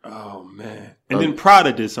hoodie. Oh, man. And then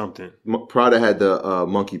Prada did something. Prada had the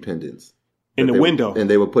monkey pendants. In the window. And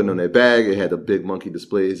they were putting on their bag. It had the big monkey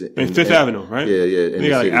displays. In Fifth Avenue, right? Yeah, yeah. They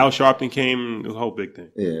got like Al Sharpton came, the whole big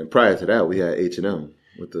thing. Yeah, and prior to that, we had H&M.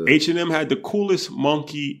 H&M had the coolest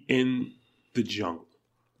monkey in the jungle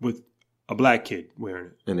with a black kid wearing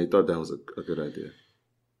it. And they thought that was a good idea.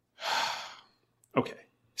 Okay.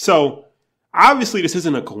 So obviously this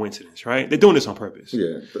isn't a coincidence, right? They're doing this on purpose.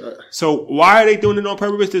 Yeah. So why are they doing it on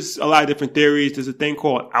purpose? There's a lot of different theories. There's a thing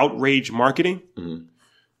called outrage marketing. Mm-hmm.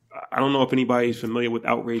 I don't know if anybody's familiar with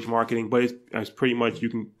outrage marketing, but it's pretty much, you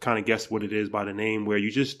can kind of guess what it is by the name, where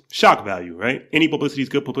you just shock value, right? Any publicity is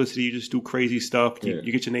good publicity. You just do crazy stuff. You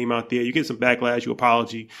get your name out there. You get some backlash. You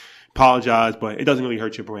apologize, but it doesn't really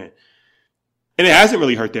hurt your brand. And it hasn't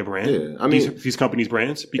really hurt their brand. Yeah, I mean, these companies'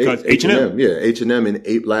 brands, because H&M. Yeah, H&M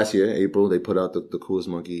last year, April, they put out the Coolest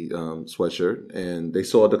Monkey sweatshirt, and they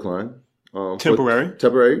saw a decline.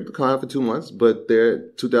 Temporary decline for 2 months, but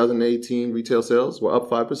their 2018 retail sales were up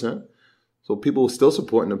 5%. So people were still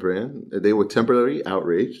supporting the brand. They were temporarily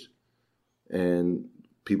outraged, and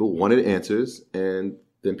people wanted answers. And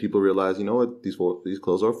then people realized, you know what, these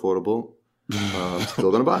clothes are affordable. I'm still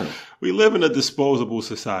going to buy them. We live in a disposable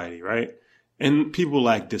society, right? And people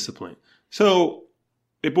lack discipline. So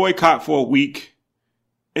they boycott for a week,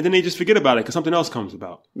 and then they just forget about it because something else comes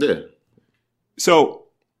about. Yeah. So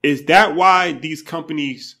is that why these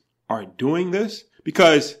companies are doing this?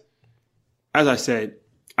 Because, as I said,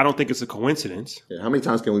 I don't think it's a coincidence. Yeah. How many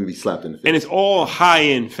times can we be slapped in the face? And it's all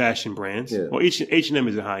high-end fashion brands. Yeah. Well, H&M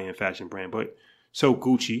is a high-end fashion brand, but so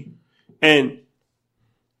Gucci and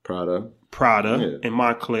Prada and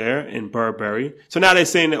Montclair and Burberry. So now they're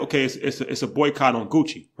saying that, okay, it's a boycott on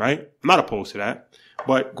Gucci, right? I'm not opposed to that.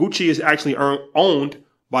 But Gucci is actually owned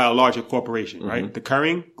by a larger corporation, right? Mm-hmm. The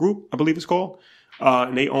Kering Group, I believe it's called.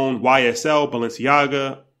 And they own YSL,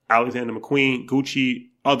 Balenciaga, Alexander McQueen, Gucci,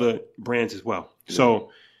 other brands as well. Yeah.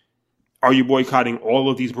 So are you boycotting all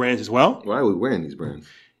of these brands as well? Why are we wearing these brands?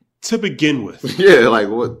 To begin with. Yeah, like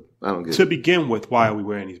what? I don't get it. To begin with, why are we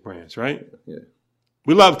wearing these brands, right? Yeah.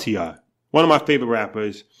 We love T.I., one of my favorite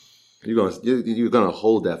rappers. You're gonna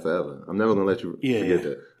hold that forever. I'm never gonna let you forget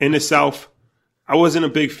that. In the South, I wasn't a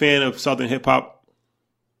big fan of Southern hip hop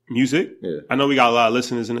music. Yeah. I know we got a lot of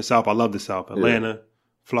listeners in the South. I love the South. Atlanta,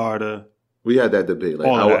 Florida. We had that debate. Like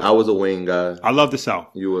I was a Wayne guy. I love the South.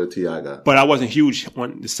 You were a T.I. guy. But I wasn't huge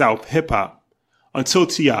on the South hip hop until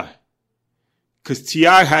T.I. Because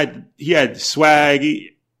T.I. had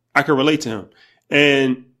swag. I could relate to him.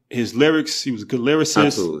 And his lyrics, he was a good lyricist.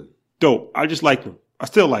 Absolutely. Dope. I just liked him. I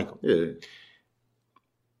still like him. Yeah.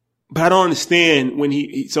 But I don't understand when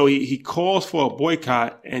he calls for a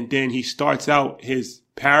boycott, and then he starts out his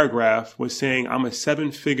paragraph with saying, I'm a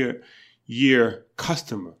 7-figure year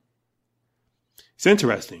customer. It's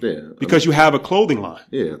interesting. Yeah. Because you have a clothing line.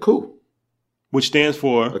 Yeah, cool. Which stands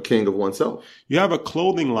for a king of oneself. You have a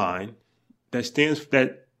clothing line that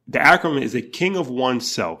the acronym is a king of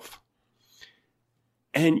oneself.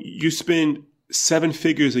 And you spend 7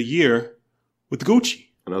 figures a year with Gucci.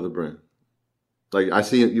 Another brand. Like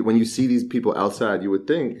when you see these people outside, you would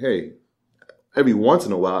think, hey, every once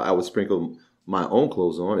in a while I would sprinkle my own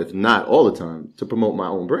clothes on, if not all the time, to promote my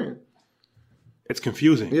own brand. It's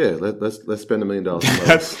confusing. Yeah, let's spend $1 million.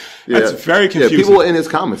 That's very confusing. Yeah, people in his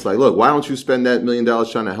comments like, look, why don't you spend that $1 million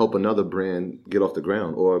trying to help another brand get off the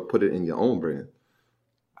ground or put it in your own brand?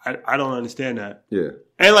 I don't understand that. Yeah.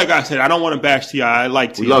 And like I said, I don't want to bash T.I. I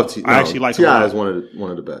like T.I. We love T.I. I actually like T.I. is one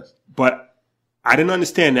of the best. But I didn't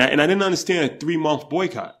understand that, and I didn't understand a 3-month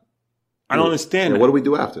boycott. I don't understand that. What do we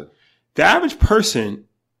do after? The average person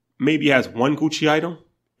maybe has 1 Gucci item,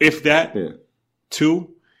 if that. Yeah. 2.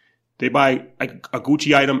 They buy a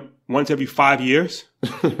Gucci item once every 5 years.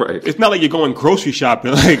 Right. It's not like you're going grocery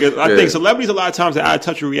shopping. Like I think celebrities a lot of times are out of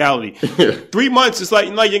touch with reality. 3 months, it's like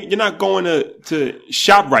you're not going to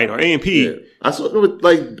ShopRite or A&P. Yeah. I saw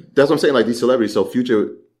like that's what I'm saying. Like these celebrities. So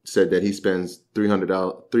Future said that he spends $200,000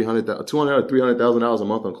 or $300,000 a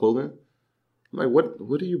month on clothing. I'm like,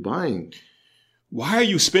 what are you buying? Why are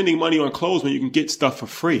you spending money on clothes when you can get stuff for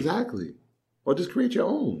free? Exactly. Or just create your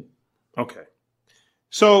own. Okay.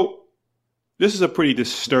 So this is a pretty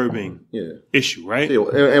disturbing issue, right? Yeah,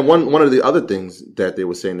 and one of the other things that they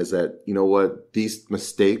were saying is that, you know what, these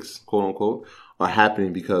mistakes, quote unquote, are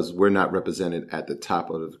happening because we're not represented at the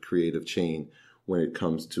top of the creative chain when it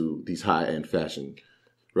comes to these high-end fashion,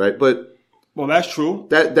 right? But well, that's true.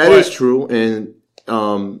 That is true, and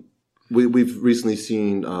we've recently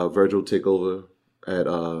seen Virgil take over at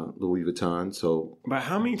Louis Vuitton. So, but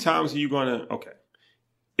how many times are you gonna? Okay,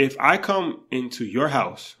 if I come into your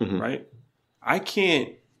house, right? I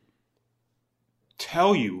can't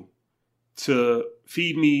tell you to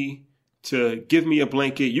feed me, to give me a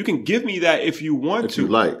blanket. You can give me that if you want to. If you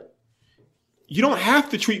like. You don't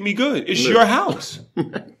have to treat me good. It's your house.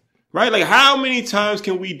 Right? Like, how many times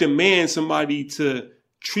can we demand somebody to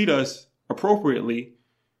treat us appropriately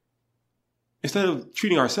instead of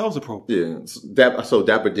treating ourselves appropriately. Yeah. So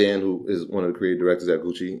Dapper Dan, who is one of the creative directors at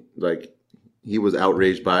Gucci, like, he was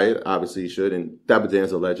outraged by it. Obviously, he should. And Dapper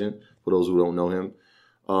Dan's a legend, for those who don't know him.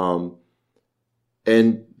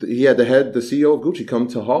 And he had the CEO of Gucci come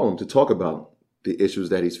to Harlem to talk about the issues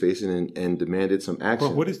that he's facing and demanded some action.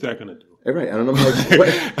 Bro, what is that going to do? Right. I don't know.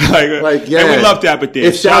 Yeah. And we love Dapper Dan.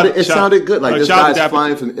 It sounded good. Like, this guy's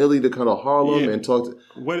flying from Italy to come to Harlem and talk to...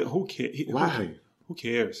 Who cares? Why? Who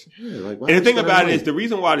cares? Yeah, like, why and the thing about it is, the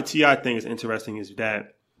reason why the T.I. thing is interesting is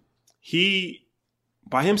that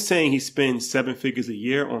by him saying he spends 7 figures a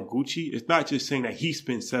year on Gucci, it's not just saying that he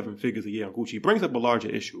spends 7 figures a year on Gucci. It brings up a larger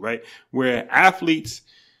issue, right? Where athletes,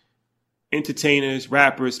 entertainers,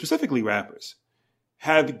 rappers, specifically rappers,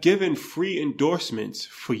 have given free endorsements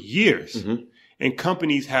for years. Mm-hmm. And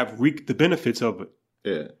companies have reaped the benefits of it.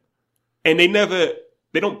 Yeah. And they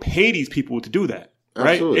don't pay these people to do that,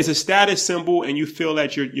 right? Absolutely. It's a status symbol, and you feel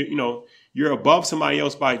that you're above somebody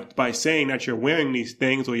else by saying that you're wearing these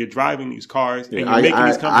things or you're driving these cars and you're making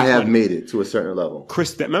these companies. I have made it to a certain level.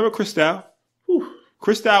 Remember Cristal? Whew.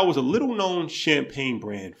 Cristal was a little known champagne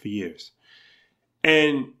brand for years.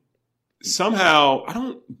 And somehow, I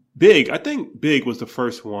think Big was the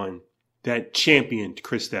first one that championed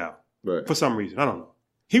Cristal. Right. For some reason. I don't know.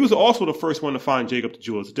 He was also the first one to find Jacob the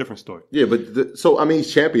Jewel. It's a different story. Yeah, but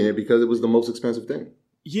he's championing it because it was the most expensive thing.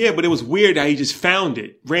 Yeah, but it was weird that he just found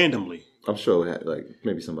it randomly. I'm sure it had,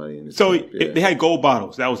 maybe somebody in it. So they had gold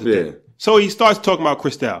bottles. That was the thing. So he starts talking about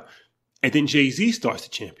Cristal. And then Jay-Z starts to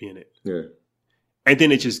champion it. Yeah. And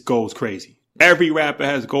then it just goes crazy. Every rapper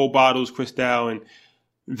has gold bottles, Cristal, and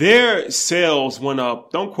their sales went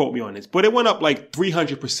up, don't quote me on this, but it went up like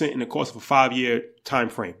 300% in the course of a 5-year time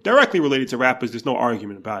frame. Directly related to rappers, there's no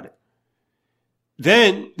argument about it.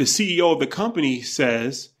 Then the CEO of the company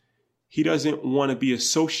says he doesn't want to be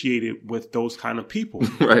associated with those kind of people.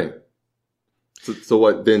 Right. So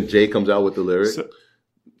what, then Jay comes out with the lyric,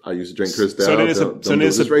 I used to drink Cristal. So then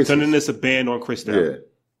it's a ban on Cristal. Yeah.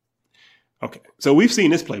 Okay. So we've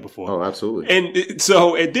seen this play before. Oh, absolutely.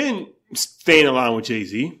 And then staying in line with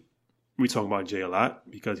Jay-Z, we talk about Jay a lot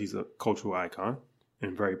because he's a cultural icon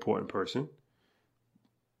and a very important person.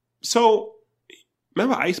 So,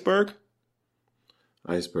 remember Iceberg?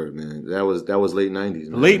 Iceberg, man. That was late 90s,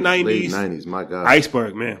 man. Late 90s. Late 90s, my God.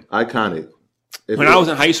 Iceberg, man. Iconic. When I was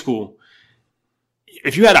in high school,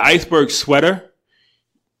 if you had an Iceberg sweater,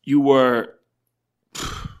 you were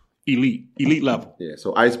elite level. Yeah,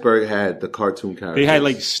 so Iceberg had the cartoon characters. They had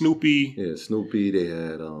like Snoopy. Yeah, Snoopy. They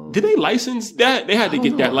had. Did they license that? They had to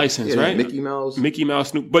get that license, right? Mickey Mouse,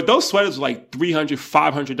 Snoopy. But those sweaters were like $300,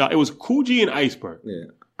 $500. It was Cool G and Iceberg. Yeah,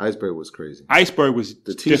 Iceberg was crazy. Iceberg was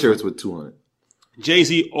the T-shirts with $200.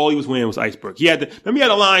 Jay-Z, all he was wearing was Iceberg. He had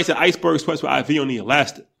a line that Iceberg sweats with IV on the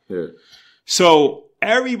elastic. Yeah. So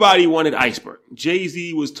everybody wanted Iceberg.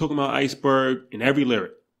 Jay-Z was talking about Iceberg in every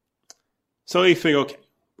lyric. So they figured, okay,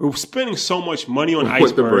 we're spending so much money on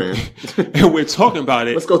Iceberg and we're talking about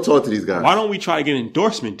it. Let's go talk to these guys. Why don't we try to get an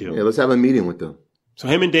endorsement deal? Yeah, let's have a meeting with them. So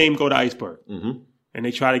him and Dame go to Iceberg and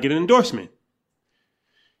they try to get an endorsement.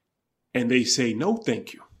 And they say, no,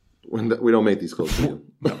 thank you. We don't make these clothes for you.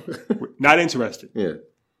 No, not interested. Yeah.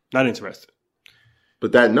 Not interested.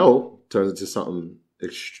 But that no turns into something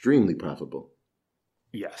extremely profitable.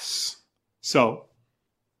 Yes. So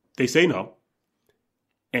they say no.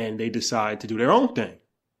 And they decide to do their own thing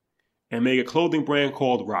and make a clothing brand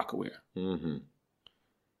called Rocawear. Mm-hmm.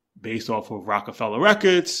 Based off of Rockefeller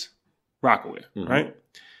Records, Rocawear, right?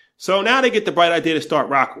 So now they get the bright idea to start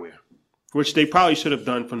Rocawear, which they probably should have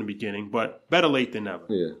done from the beginning, but better late than never.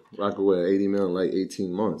 Yeah, Rocawear, 80 million in like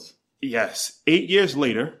 18 months. Yes. 8 years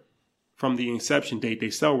later, from the inception date, they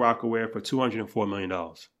sell Rocawear for $204 million.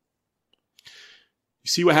 You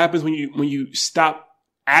see what happens when you stop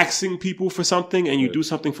asking people for something and you do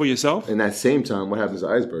something for yourself? In that same time, what happens to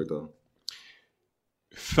Iceberg, though?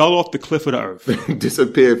 Fell off the cliff of the earth.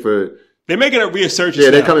 Disappeared for... They're making a resurgence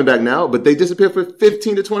now. They're coming back now, but they disappeared for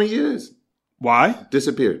 15 to 20 years. Why?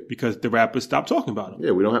 Disappeared. Because the rappers stopped talking about them.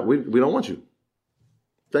 Yeah, we don't want you.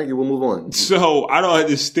 Thank you, we'll move on. So, I don't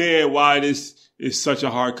understand why this is such a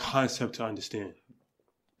hard concept to understand.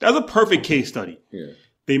 That's a perfect case study. Yeah.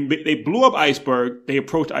 They blew up Iceberg. They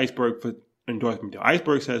approached Iceberg for endorsement deal.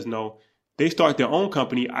 Iceberg says no. They start their own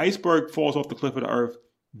company. Iceberg falls off the cliff of the earth.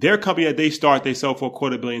 Their company that they start, they sell for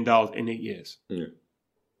 $250 million in 8 years. Yeah.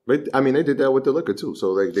 But, I mean, they did that with the liquor, too.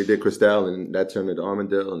 So, like, they did Cristal, and that turned into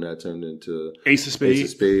Armandale, and that turned into Ace of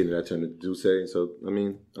Spades, and that turned into Douce. So, I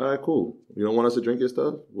mean, all right, cool. You don't want us to drink your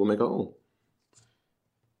stuff? We'll make our own.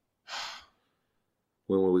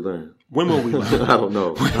 When will we learn? When will we learn? I don't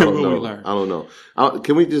know. When will we learn? I don't know.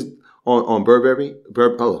 Can we just, on Burberry,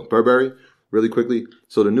 really quickly.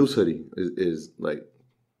 So the Noose hoodie is like,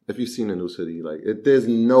 if you've seen the Noose hoodie, like there's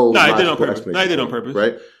no I did it on purpose. explanation. No, I did it on purpose.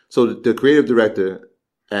 Right? So the creative director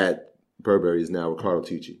at Burberry is now Riccardo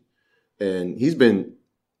Tisci. And he's been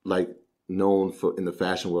like known in the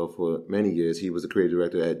fashion world for many years. He was the creative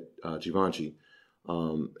director at Givenchy.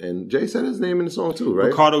 And Jay said his name in the song too, right?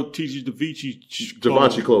 Riccardo Tisci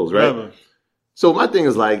Givenchy clothes, right? Whatever. So my thing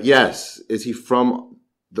is like, yes, is he from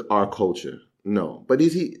our culture? No. But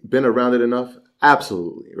has he been around it enough?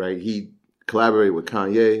 Absolutely, right? He collaborated with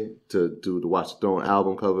Kanye to do the Watch the Throne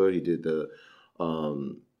album cover. He did the,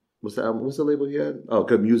 what's the album? What's the label he had? Oh,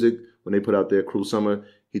 Good Music. When they put out their Cruel Summer,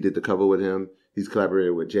 he did the cover with him. He's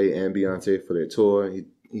collaborated with Jay and Beyonce for their tour.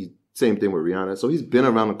 He same thing with Rihanna. So he's been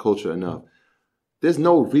around the culture enough. There's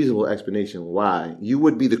no reasonable explanation why you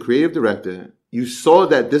would be the creative director. You saw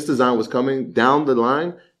that this design was coming down the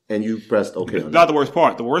line, and you pressed OK. Not the worst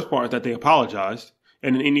part. The worst part is that they apologized.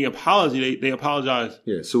 And in the apology, they apologized.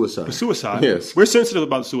 Yeah, suicide. For suicide. Yes. We're sensitive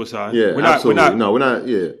about suicide. Yeah, absolutely. We're not,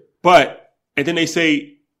 yeah. But, and then they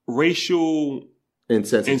say racial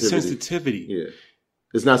insensitivity. Yeah.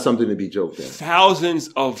 It's not something to be joked at. Thousands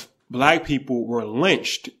of black people were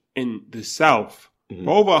lynched in the South for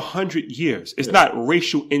over 100 years. It's not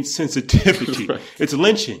racial insensitivity. Right. It's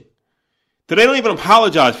lynching. So they don't even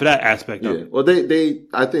apologize for that aspect of it. Well,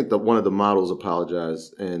 I think that one of the models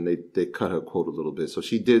apologized and they cut her quote a little bit. So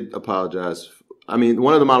she did apologize. I mean,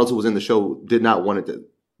 one of the models who was in the show did not want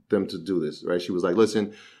them to do this, right? She was like,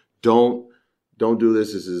 listen, don't do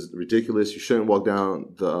this. This is ridiculous. You shouldn't walk down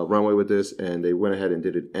the runway with this. And they went ahead and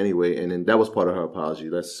did it anyway. And then that was part of her apology.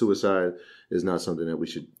 That suicide is not something that we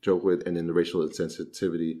should joke with. And then the racial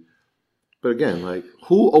insensitivity. But again, like,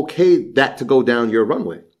 who okayed that to go down your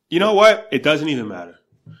runway? You know what? It doesn't even matter.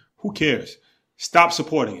 Who cares? Stop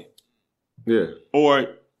supporting it. Yeah. Or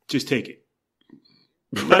just take it.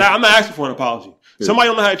 But I'm not asking for an apology. Yeah. Somebody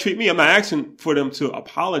don't know how to treat me. I'm not asking for them to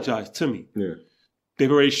apologize to me. Yeah.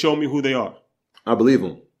 They've already shown me who they are. I believe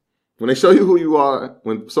them. When they show you who you are,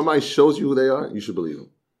 when somebody shows you who they are, you should believe them.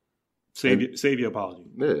 Save your apology.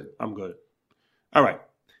 Yeah. I'm good. All right.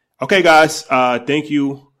 Okay, guys. Thank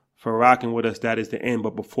you for rocking with us. That is the end.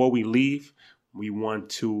 But before we leave, we want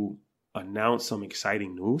to announce some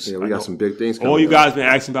exciting news. Yeah, we got some big things coming All you guys been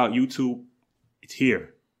asking about YouTube, it's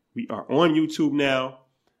here. We are on YouTube now.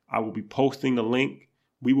 I will be posting the link.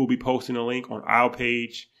 We will be posting a link on our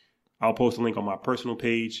page. I'll post a link on my personal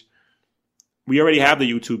page. We already have the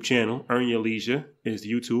YouTube channel. Earn Your Leisure is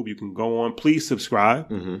the YouTube. You can go on. Please subscribe.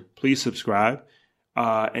 Please subscribe.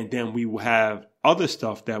 And then we will have other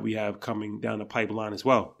stuff that we have coming down the pipeline as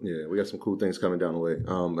well. Yeah, we got some cool things coming down the way.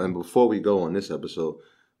 And before we go on this episode,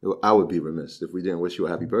 I would be remiss if we didn't wish you a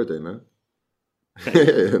happy birthday, man. Thank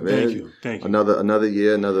you. Thank you. Another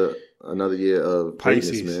year of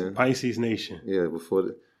Pisces, greatness, man. Pisces Nation. Yeah,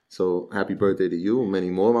 so happy birthday to you and many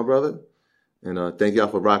more, my brother. And thank y'all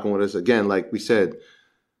for rocking with us. Again, like we said,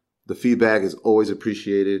 the feedback is always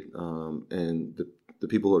appreciated. And the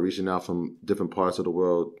people who are reaching out from different parts of the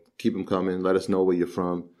world, keep them coming. Let us know where you're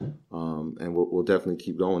from. And we'll definitely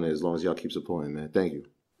keep going as long as y'all keep supporting, man. Thank you.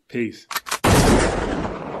 Peace.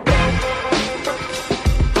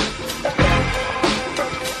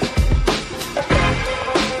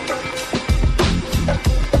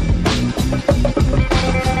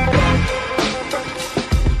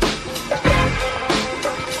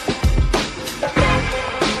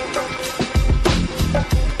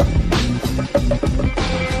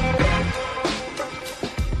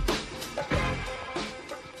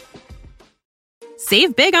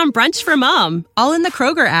 Save big on brunch for mom, all in the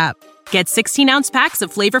Kroger app. Get 16-ounce packs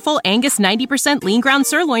of flavorful Angus 90% lean ground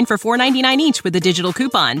sirloin for $4.99 each with a digital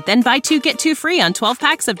coupon. Then buy 2, get 2 free on 12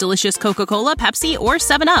 packs of delicious Coca-Cola, Pepsi, or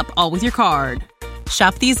 7-Up, all with your card.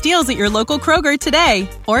 Shop these deals at your local Kroger today,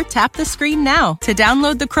 or tap the screen now to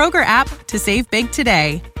download the Kroger app to save big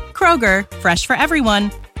today. Kroger, fresh for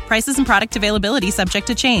everyone. Prices and product availability subject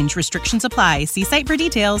to change. Restrictions apply. See site for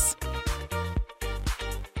details.